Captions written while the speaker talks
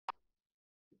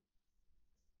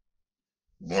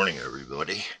Morning,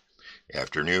 everybody.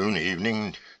 Afternoon,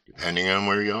 evening, depending on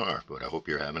where you are. But I hope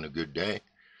you're having a good day.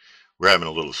 We're having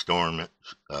a little storm,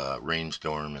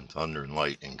 rainstorm, and thunder and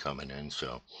lightning coming in.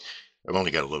 So I've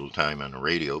only got a little time on the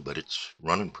radio, but it's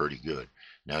running pretty good.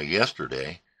 Now,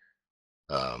 yesterday,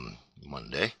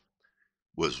 Monday,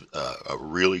 was a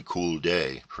really cool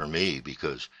day for me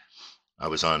because I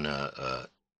was on a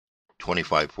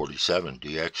 2547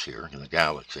 DX here in the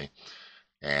Galaxy,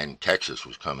 and Texas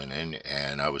was coming in,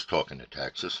 and I was talking to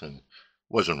Texas, and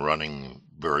wasn't running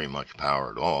very much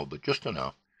power at all, but just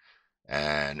enough.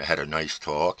 And I had a nice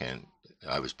talk, and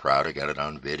I was proud. I got it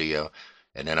on video,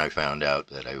 and then I found out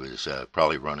that I was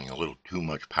probably running a little too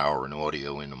much power and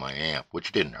audio into my amp,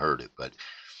 which didn't hurt it, but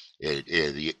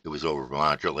it was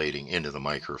overmodulating into the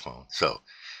microphone. So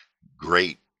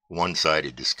great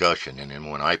one-sided discussion, and then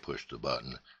when I pushed the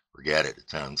button, forget it. It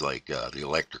sounds like the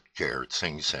electric chair at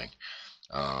Sing Sing.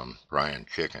 Brian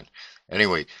Chicken.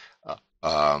 Anyway, uh,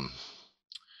 um,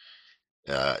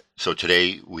 so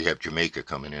today we have Jamaica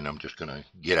coming in. I'm just going to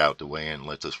get out the way and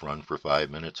let this run for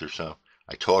 5 minutes or so.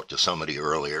 I talked to somebody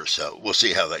earlier, so we'll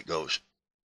see how that goes.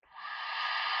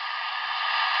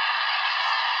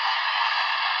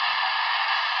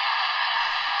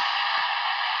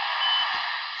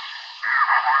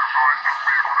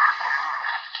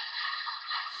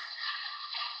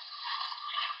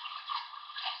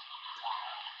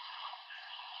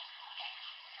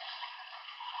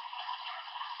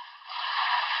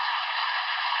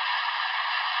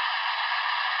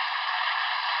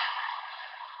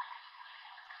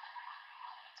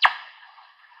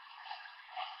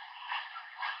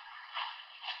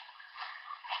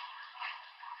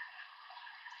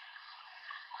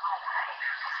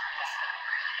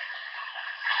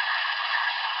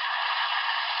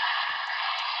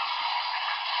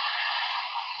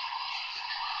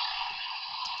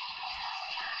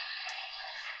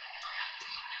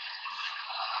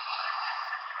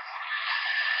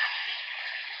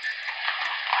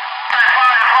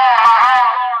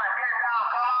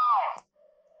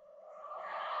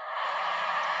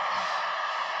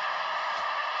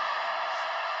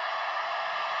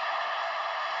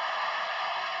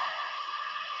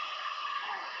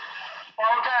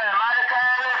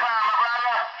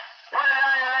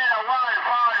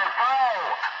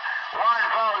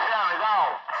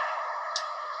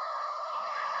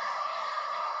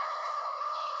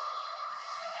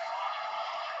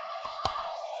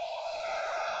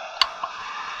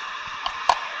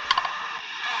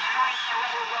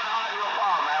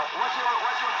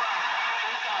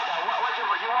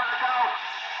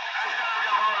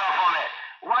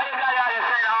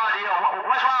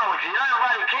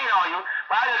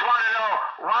 I just want to know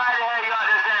why the hell you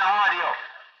understand audio.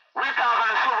 We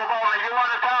talking the Superbowl and you want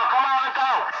to talk? Come on and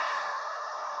talk.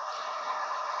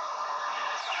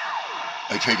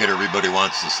 I take it everybody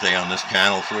wants to stay on this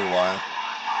channel for a while.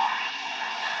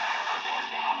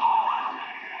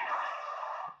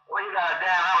 Well, you got a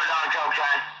damn hammer down choke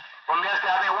time. From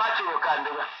yesterday, I've been watching you, cousin.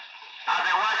 I've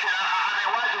been watching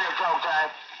your choke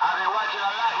time. I've been watching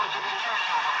a lot what you've been doing.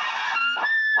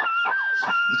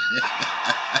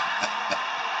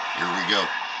 Here we go.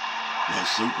 The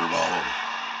Superbowl.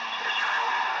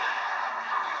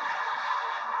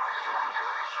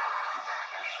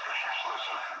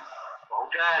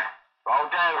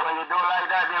 Okay, when you do it like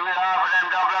that, you're really hard for them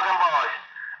dumb-looking boys.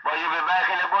 But you'll be back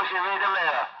in the bush and read the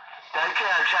mail. Take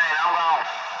care, Shane. I'm gone.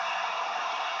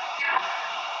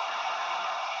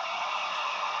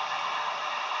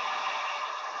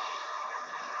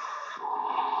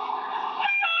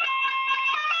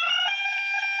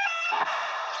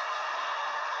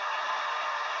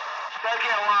 Take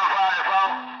care,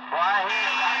 144. Well, I hear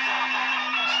you.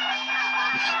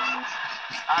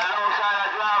 Alongside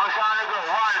that driver, son, to go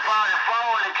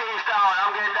 144 in the Keystone.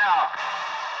 I'm getting down.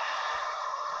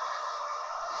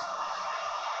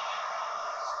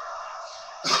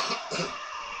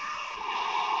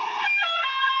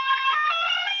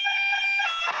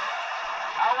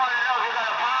 I want to know if you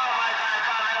got a power mic on the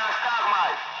comment on stock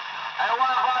mic. Hey,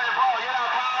 144, you got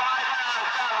a power mic on the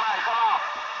stock mic. Come on.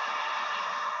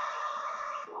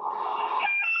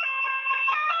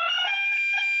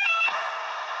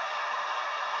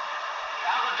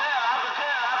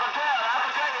 I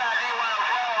can tell you that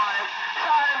D104 on it.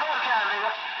 Sounding good, cat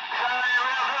nigga. Sounding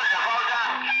real good. The whole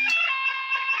time.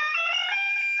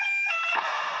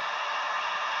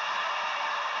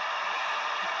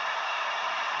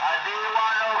 A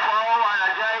D104 and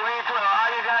a JV12. All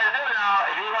you gotta do now,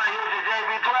 if you want to use the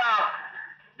JV12,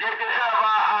 get yourself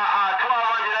a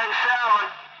 1287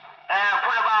 and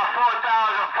put about 4,000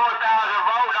 volts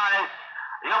on it.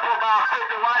 You'll put about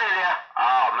 51 in there.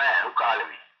 Oh, man, who calling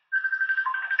me?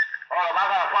 Hold up, I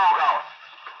got a phone call.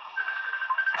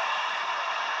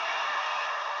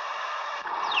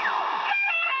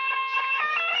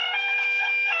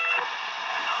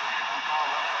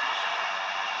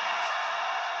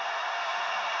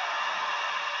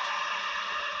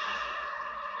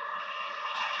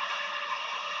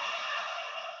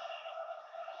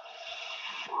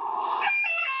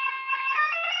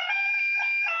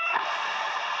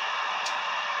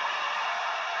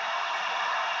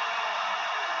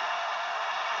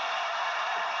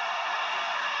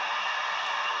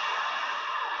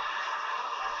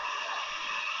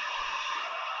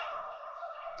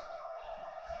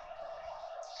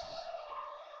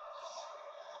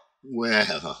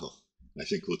 Well, I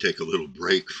think we'll take a little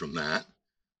break from that.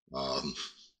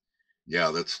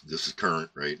 Yeah, this is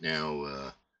current right now,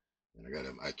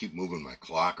 and I keep moving my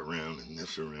clock around and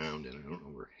this around, and I don't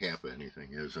know where half of anything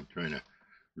is. I'm trying to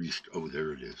oh,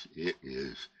 there it is. It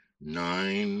is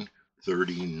 9:39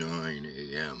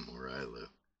 a.m. where I live.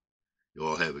 You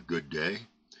all have a good day.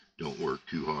 Don't work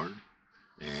too hard,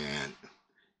 and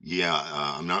yeah,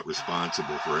 I'm not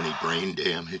responsible for any brain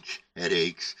damage,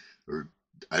 headaches, or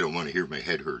I don't want to hear my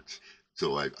head hurts.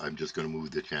 So I'm just going to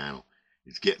move the channel.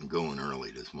 It's getting going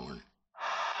early this morning.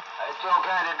 It's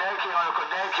okay, the day key on the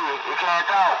Kodaki, he can't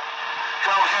talk.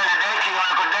 So the day key on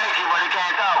the Kodaki, but he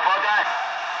can't talk.